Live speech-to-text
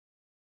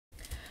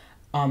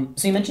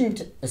So you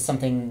mentioned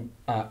something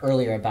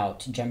earlier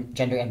about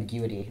gender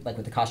ambiguity, like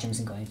with the costumes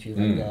and going through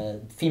like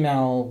the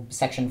female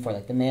section for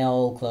like the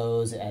male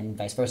clothes and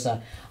vice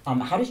versa.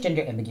 How does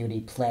gender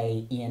ambiguity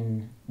play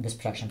in this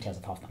production of Tales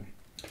of Hoffmann?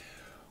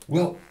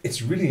 Well,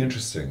 it's really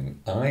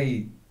interesting.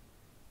 I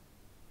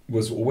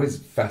was always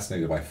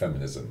fascinated by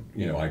feminism.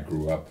 I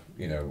grew up,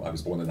 I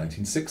was born in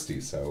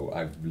 1960, so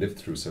I've lived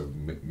through so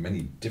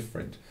many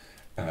different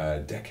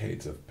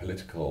decades of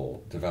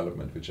political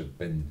development, which have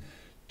been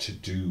to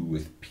do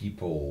with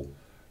people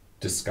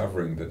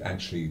discovering that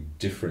actually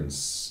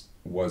difference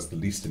was the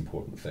least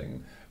important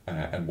thing,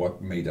 and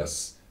what made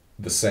us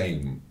the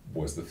same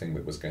was the thing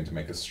that was going to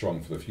make us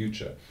strong for the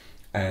future.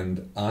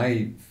 And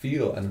I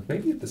feel, and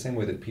maybe the same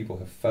way that people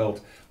have felt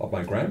of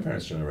my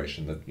grandparents'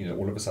 generation, that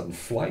all of a sudden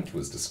flight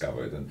was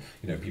discovered, and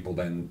people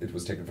then it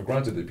was taken for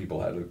granted that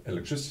people had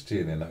electricity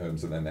in their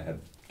homes, and then they had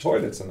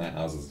toilets in their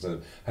houses instead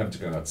of having to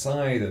go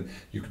outside, and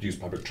you could use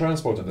public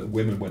transport, and that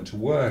women went to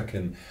work.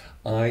 And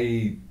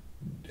I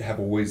have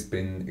always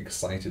been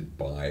excited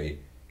by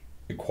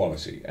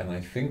equality, and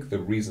I think the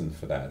reason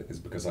for that is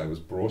because I was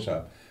brought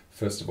up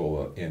first of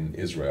all in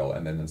Israel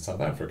and then in South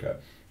Africa,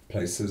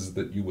 places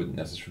that you wouldn't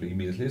necessarily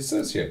immediately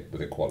associate with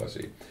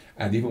equality.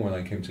 And even when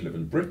I came to live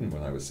in Britain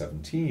when I was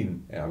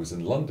 17, I was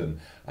in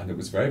London, and it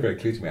was very, very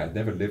clear to me I'd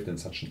never lived in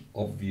such an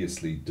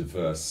obviously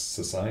diverse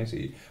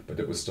society, but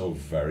it was still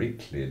very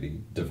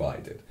clearly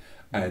divided.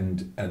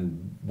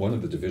 And one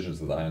of the divisions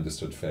that I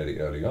understood fairly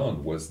early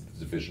on was the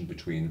division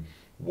between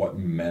what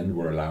men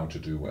were allowed to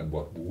do and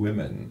what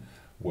women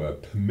were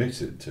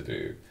permitted to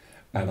do.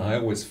 And I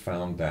always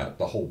found that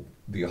the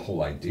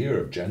whole idea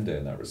of gender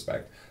in that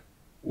respect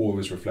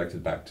always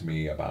reflected back to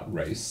me about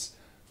race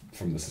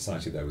from the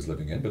society that I was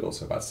living in, but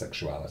also about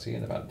sexuality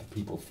and about the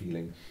people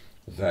feeling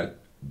that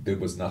there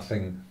was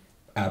nothing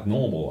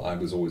abnormal. I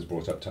was always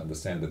brought up to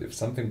understand that if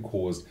something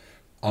caused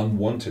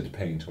unwanted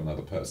pain to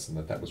another person,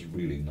 that was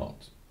really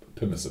not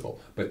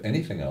permissible. But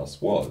anything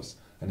else was,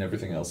 and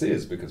everything else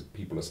is, because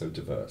people are so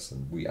diverse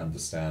and we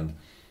understand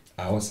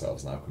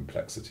ourselves and our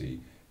complexity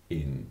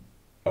in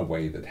a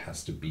way that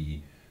has to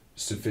be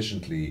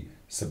sufficiently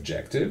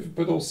subjective,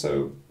 but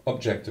also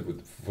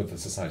objective for the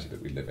society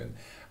that we live in.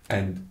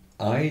 And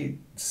I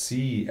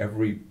see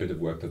every bit of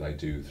work that I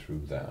do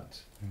through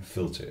that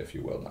filter, if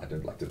you will. I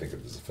don't like to think of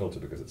it as a filter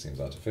because it seems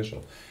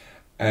artificial.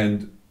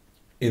 And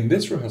in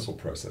this rehearsal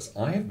process,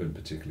 I have been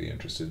particularly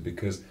interested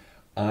because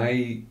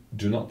I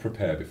do not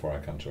prepare before I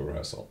come to a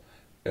rehearsal.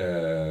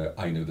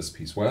 I know this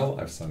piece well,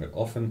 I've sung it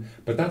often,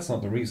 but that's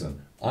not the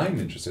reason. I'm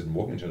interested in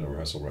walking into a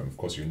rehearsal room. Of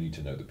course, you need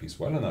to know the piece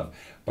well enough,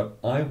 but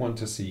I want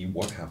to see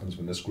what happens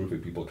when this group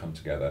of people come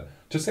together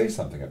to say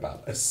something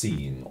about a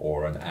scene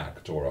or an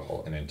act or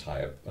an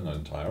entire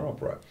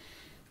opera.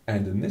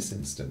 And in this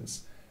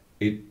instance,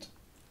 it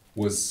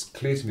was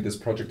clear to me this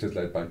project is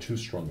led by two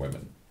strong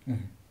women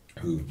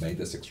who've made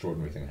this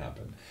extraordinary thing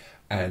happen.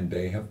 And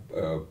they have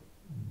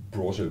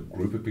brought a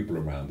group of people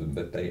around them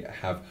that they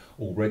have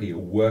already a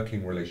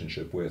working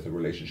relationship with, a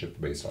relationship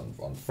based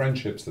on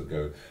friendships that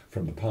go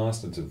from the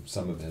past, and to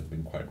some of them have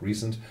been quite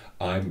recent.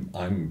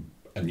 I'm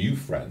a new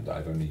friend.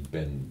 I've only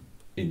been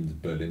in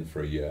Berlin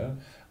for a year,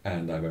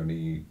 and I've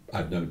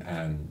known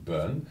Anne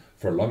Byrne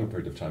for a longer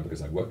period of time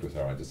because I worked with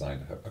her. I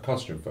designed a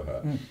costume for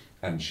her,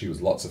 and she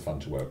was lots of fun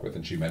to work with.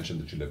 And she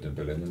mentioned that she lived in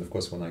Berlin. And of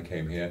course, when I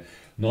came here,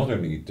 not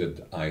only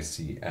did I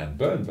see Anne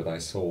Byrne, but I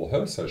saw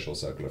her social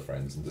circle of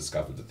friends and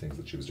discovered the things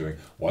that she was doing.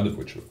 One of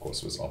which, of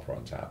course, was opera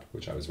on tap,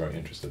 which I was very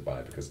interested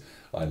by because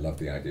I love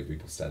the idea of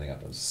people standing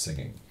up and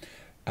singing.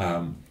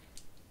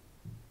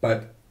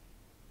 But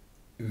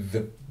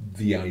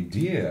the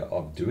idea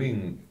of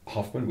doing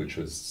Hoffmann, which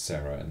was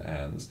Sarah and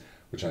Anne's,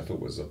 which I thought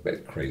was a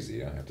bit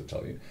crazy, I have to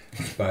tell you.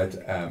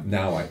 But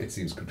now it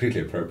seems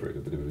completely appropriate.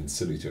 It would have been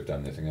silly to have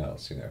done anything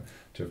else,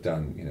 to have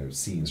done,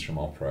 scenes from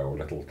opera or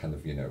little kind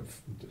of,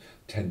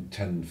 10,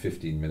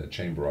 15-minute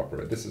chamber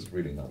opera. This is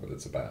really not what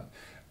it's about.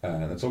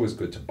 And it's always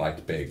good to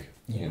bite big.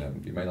 Yeah.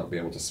 You may not be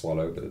able to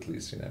swallow, but at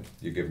least,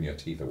 you're giving your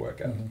teeth a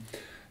workout,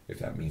 if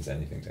that means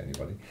anything to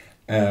anybody.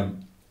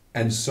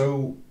 And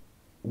so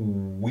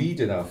we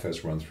did our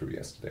first run through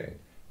yesterday.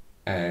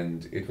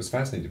 And it was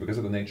fascinating because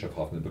of the nature of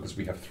Hoffmann, because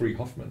we have three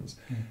Hoffmanns.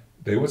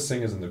 There were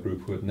singers in the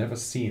group who had never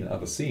seen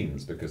other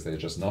scenes because they're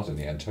just not in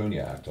the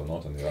Antonia act or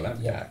not in the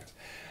Olympia act.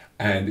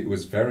 And it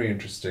was very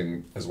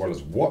interesting, as well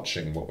as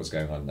watching what was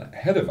going on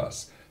ahead of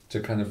us, to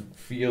kind of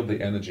feel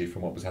the energy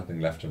from what was happening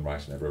left and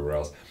right and everywhere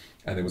else.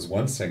 And there was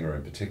one singer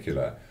in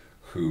particular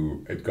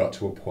who it got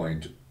to a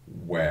point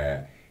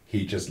where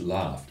he just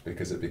laughed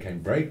because it became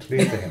very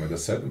clear to him at a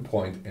certain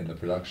point in the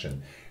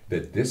production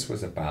that this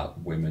was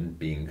about women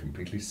being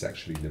completely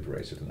sexually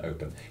liberated and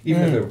open.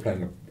 Even if they were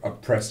playing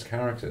oppressed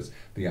characters,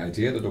 the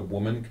idea that a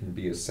woman can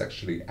be as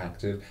sexually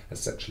active,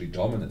 as sexually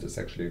dominant, as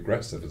sexually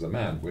aggressive as a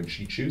man when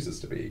she chooses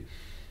to be,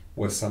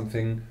 was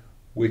something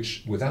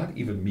which, without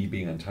even me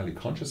being entirely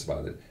conscious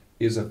about it,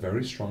 is a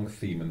very strong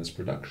theme in this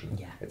production.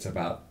 Yeah. It's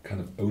about kind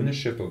of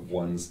ownership of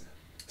one's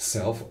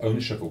self,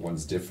 ownership of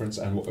one's difference,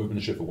 and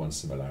ownership of one's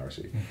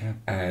similarity.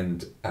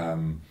 And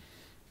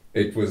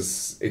it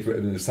was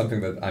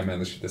something that I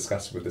managed to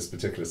discuss with this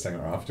particular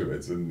singer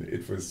afterwards, and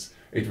it was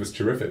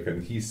terrific.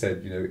 And he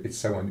said, you know, it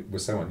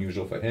was so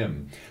unusual for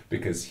him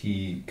because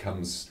he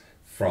comes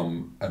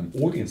from an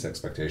audience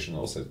expectation,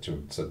 also to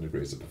a certain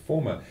degree as a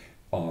performer,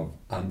 of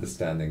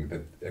understanding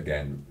that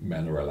again,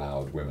 men are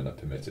allowed, women are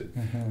permitted,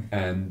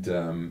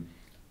 and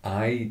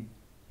I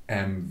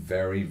am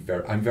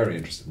I'm very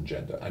interested in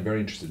gender. I'm very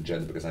interested in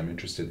gender because I'm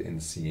interested in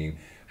seeing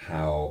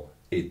how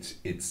it's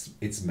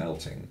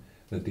melting.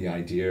 That the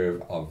idea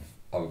of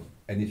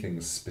anything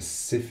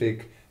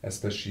specific,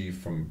 especially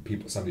from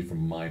somebody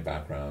from my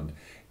background,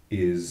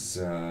 is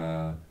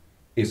a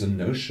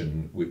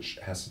notion which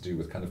has to do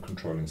with kind of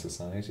controlling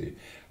society.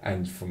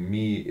 And for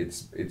me,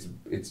 it's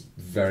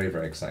very,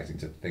 very exciting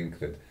to think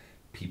that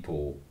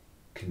people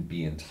can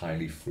be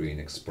entirely free in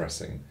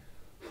expressing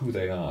who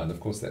they are. And of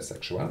course, their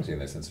sexuality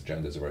and their sense of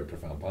gender is a very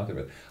profound part of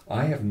it.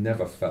 I have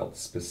never felt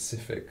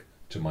specific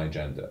to my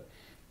gender.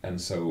 And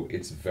so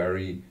it's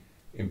very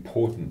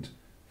important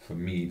for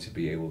me to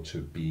be able to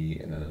be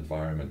in an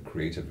environment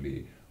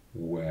creatively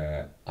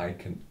where I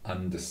can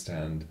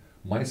understand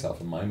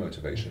myself and my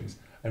motivations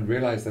and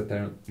realize that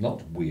they're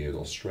not weird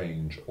or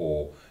strange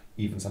or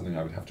even something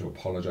I would have to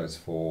apologize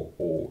for,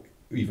 or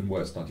even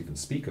worse, not even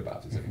speak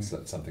about as if it's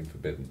something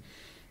forbidden.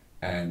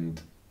 And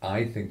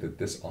I think that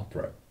this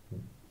opera,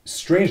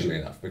 strangely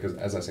enough, because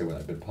as I say, when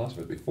I've been part of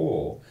it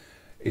before,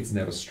 it's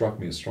never struck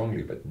me as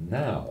strongly, but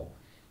now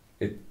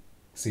it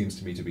seems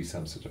to me to be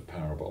some sort of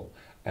parable.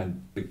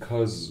 And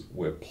because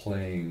we're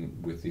playing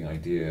with the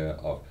idea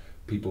of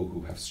people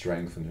who have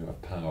strength and who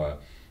have power,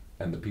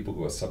 and the people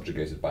who are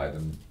subjugated by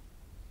them,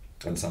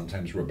 and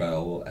sometimes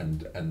rebel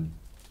and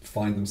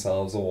find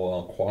themselves or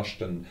are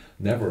quashed and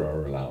never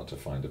are allowed to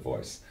find a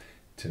voice,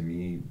 to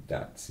me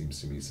that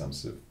seems to me some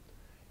sort of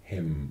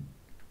hymn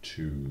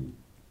to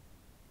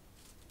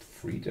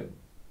freedom,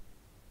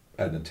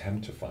 an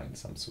attempt to find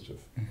some sort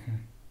of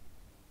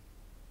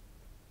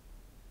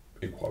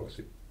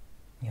equality.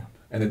 Yeah.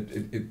 And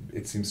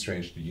it seems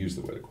strange to use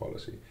the word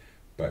equality,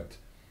 but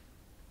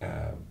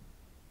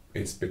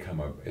it's become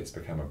a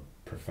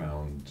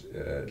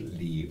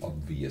profoundly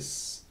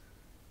obvious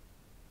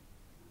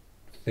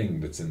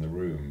thing that's in the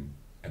room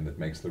and that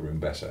makes the room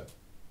better.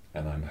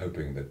 And I'm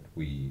hoping that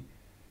we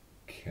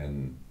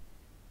can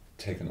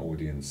take an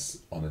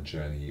audience on a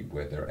journey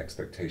where their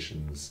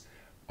expectations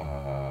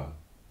are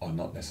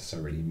not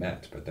necessarily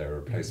met, but they're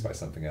replaced by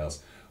something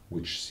else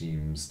which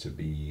seems to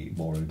be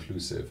more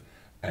inclusive,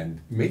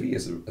 and maybe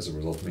as a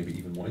result, maybe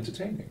even more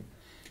entertaining.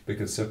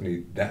 Because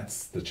certainly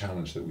that's the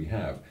challenge that we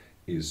have,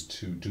 is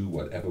to do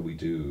whatever we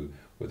do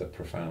with a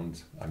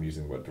profound, I'm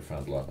using the word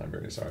profound a lot, and I'm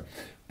really sorry,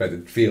 but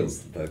it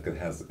feels that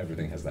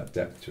everything has that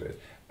depth to it,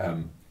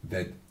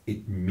 that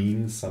it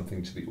means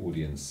something to the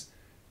audience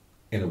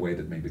in a way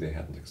that maybe they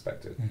hadn't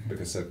expected.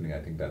 Because certainly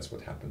I think that's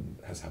what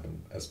has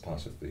happened as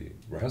part of the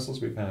rehearsals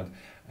we've had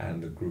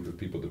and the group of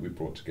people that we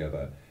brought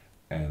together,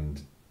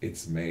 and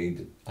it's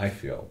made, I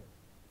feel,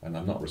 and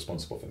I'm not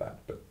responsible for that,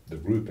 but the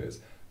group it's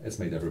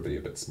made everybody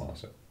a bit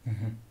smarter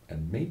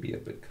and maybe a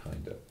bit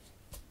kinder.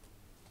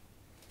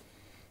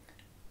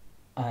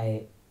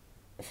 I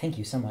thank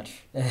you so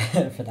much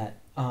for that.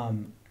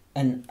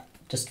 And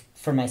just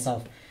for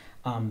myself,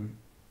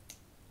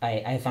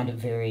 I found it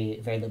very,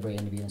 very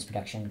liberating to be in this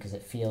production because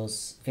it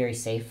feels very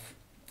safe,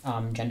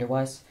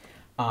 gender-wise,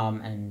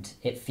 and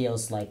it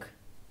feels like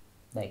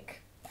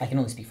I can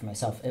only speak for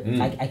myself.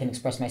 I can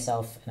express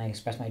myself and I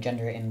express my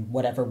gender in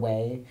whatever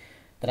way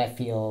that I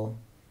feel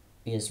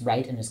is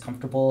right and is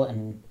comfortable,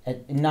 and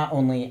not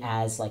only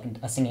as like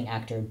a singing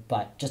actor,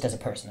 but just as a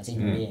person, as a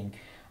human being.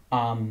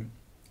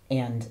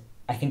 And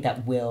I think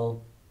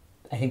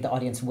the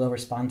audience will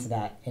respond to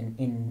that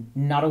in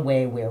not a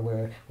way where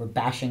we're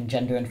bashing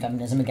gender and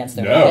feminism against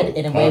their head,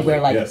 in a way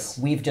where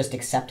we've just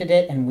accepted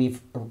it and we've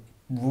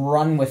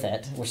run with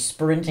it, we're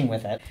sprinting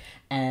with it,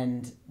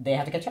 and they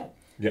have to catch up.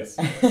 Yes.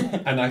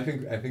 And I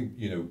think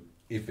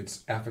if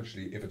it's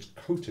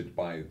coated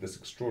by this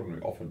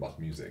extraordinary Offenbach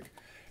music,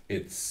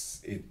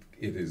 it's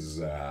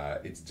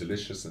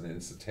delicious and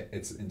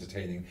it's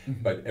entertaining,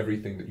 but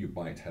everything that you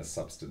bite has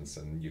substance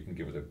and you can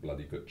give it a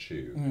bloody good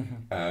chew.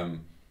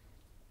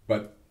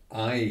 But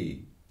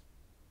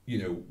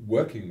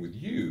working with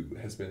you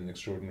has been an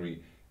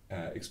extraordinary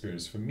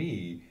experience for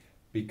me,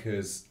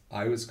 because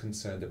I was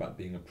concerned about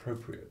being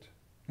appropriate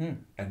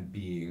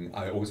and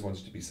I always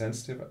wanted to be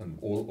sensitive and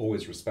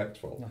always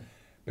respectful. Yeah.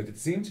 But it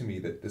seemed to me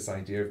that this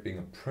idea of being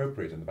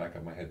appropriate in the back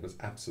of my head was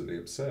absolutely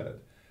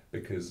absurd,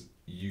 because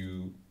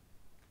you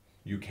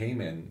came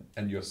in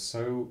and you have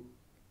such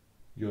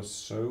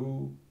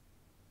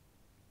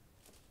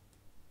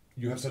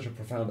a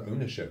profound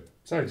ownership.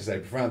 Sorry to say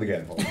profound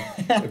again, Holden.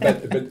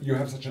 but you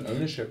have such an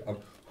ownership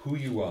of who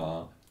you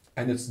are,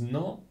 and it's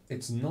not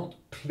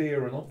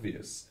clear and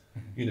obvious.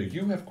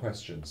 You have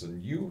questions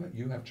and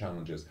you have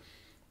challenges,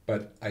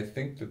 but I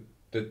think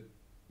that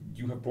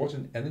you have brought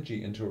an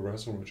energy into a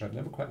rehearsal room which I've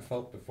never quite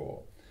felt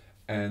before,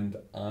 and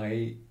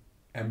I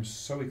am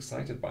so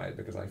excited by it,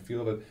 because I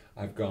feel that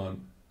I've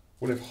gone,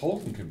 well, if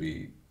Holden can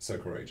be so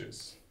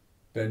courageous,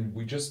 then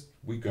we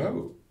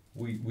go.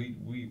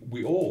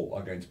 We all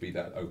are going to be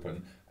that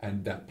open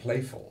and that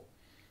playful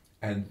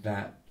and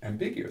that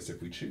ambiguous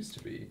if we choose to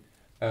be.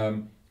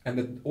 And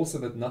that also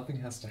that nothing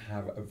has to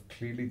have a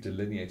clearly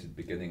delineated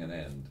beginning and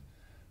end,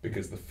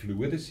 because the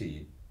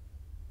fluidity,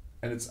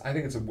 and I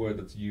think it's a word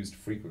that's used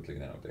frequently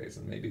nowadays,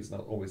 and maybe it's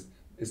not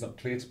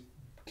clear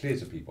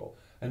to people,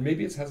 and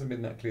maybe it hasn't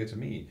been that clear to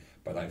me,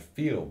 but I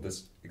feel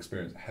this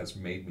experience has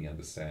made me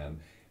understand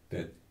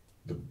that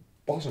the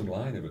bottom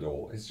line of it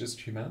all is just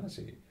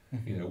humanity.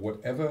 Mm-hmm. You know,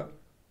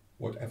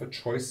 whatever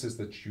choices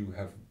that you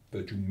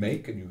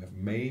make and you have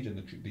made, and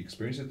the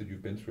experiences that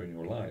you've been through in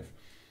your life,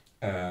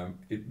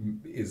 it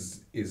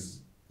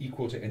is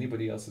equal to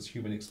anybody else's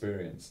human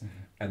experience.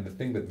 Mm-hmm. And the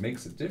thing that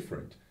makes it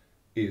different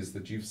is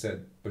that you've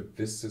said, but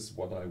this is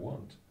what I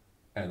want,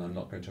 and I'm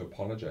not going to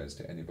apologize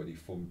to anybody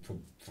for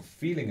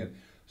feeling it.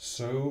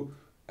 So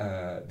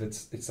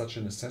it's such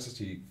a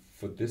necessity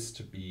for this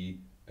to be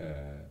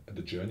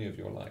the journey of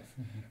your life.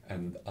 Mm-hmm.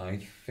 And I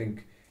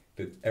think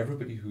that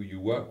everybody who you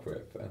work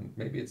with, and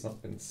maybe it's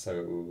not been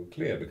so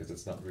clear because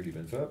it's not really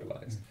been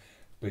verbalized,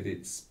 but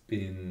it's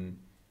been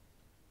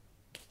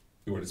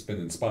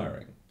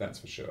inspiring, that's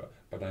for sure.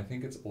 But I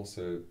think it's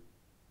also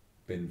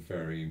been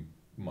very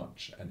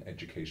much an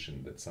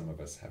education that some of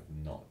us have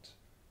not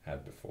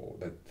had before,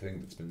 that thing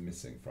that's been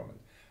missing from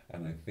it.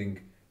 And I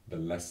think the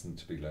lesson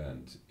to be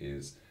learned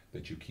is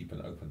that you keep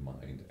an open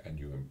mind and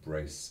you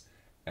embrace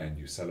and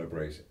you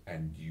celebrate,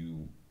 and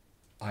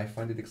I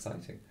find it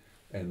exciting.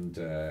 And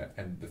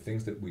the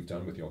things that we've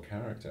done with your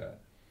character,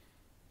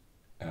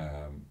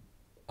 I'm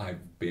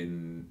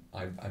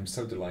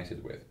so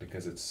delighted with,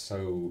 because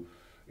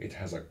it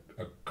has a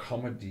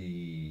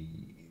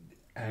comedy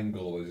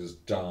angle that is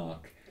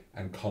dark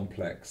and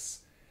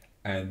complex,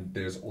 and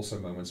there's also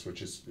moments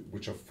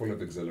which are full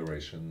of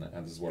exhilaration,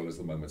 and as well as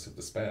the moments of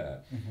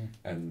despair. Mm-hmm.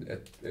 And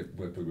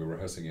when we were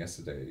rehearsing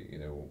yesterday, you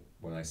know,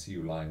 when I see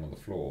you lying on the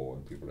floor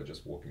and people are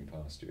just walking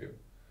past you,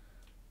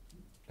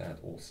 that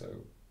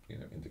also, you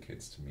know,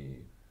 indicates to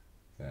me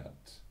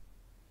that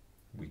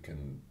we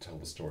can tell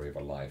the story of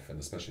a life, and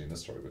especially in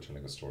this story, we're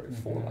telling a story of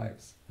four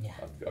lives,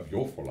 of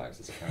your four lives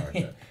as a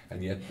character.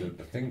 And yet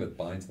the thing that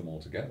binds them all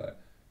together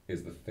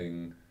is the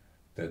thing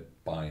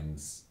that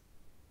binds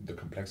the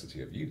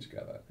complexity of you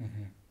together.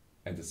 Mm-hmm.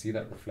 And to see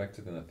that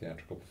reflected in a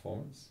theatrical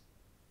performance,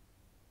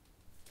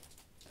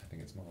 I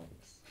think it's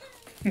marvelous.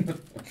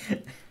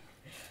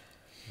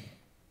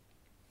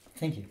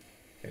 Thank you.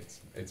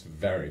 It's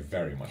very,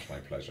 very much my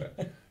pleasure.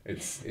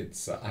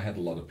 It's I had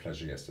a lot of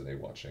pleasure yesterday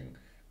watching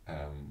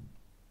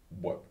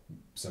what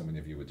so many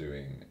of you were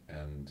doing,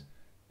 and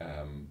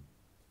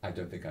I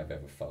don't think I've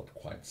ever felt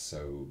quite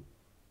so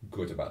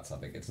good about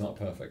something. It's not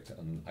perfect,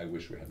 and I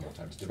wish we had more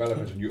time to develop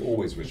it, and you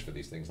always wish for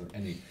these things in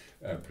any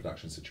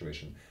production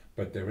situation,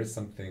 but there is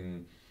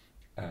something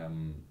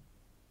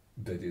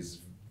that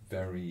is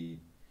very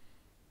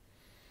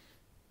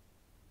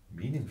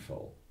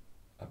meaningful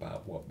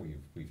about what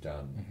we've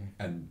done. Mm-hmm.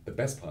 And the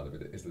best part of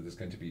it is that it's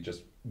going to be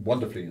just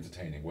wonderfully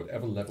entertaining.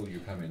 Whatever level you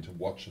come in to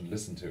watch and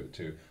listen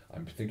to I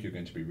think you're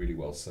going to be really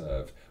well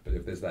served. But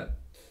if there's that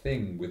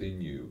thing within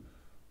you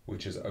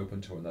which is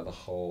open to another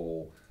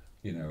whole,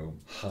 you know,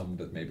 hum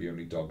that maybe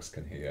only dogs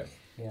can hear,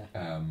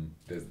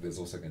 there's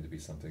also going to be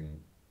something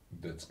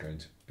that's going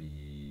to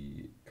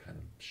be kind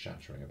of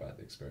shattering about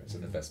the experience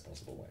in the best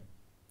possible way.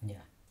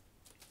 Yeah.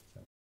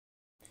 So.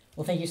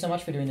 Well, thank you so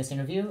much for doing this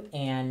interview,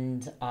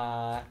 and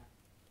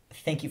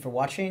thank you for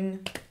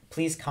watching.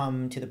 Please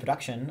come to the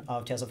production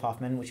of Tales of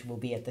Hoffmann, which will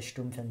be at the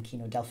Sturmfilm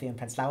Kino Delphi in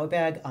Prenzlauer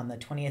Berg on the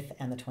 20th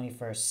and the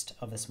 21st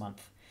of this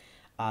month.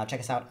 Check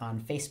us out on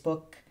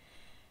Facebook,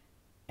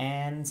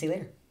 and see you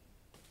later.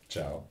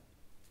 Ciao.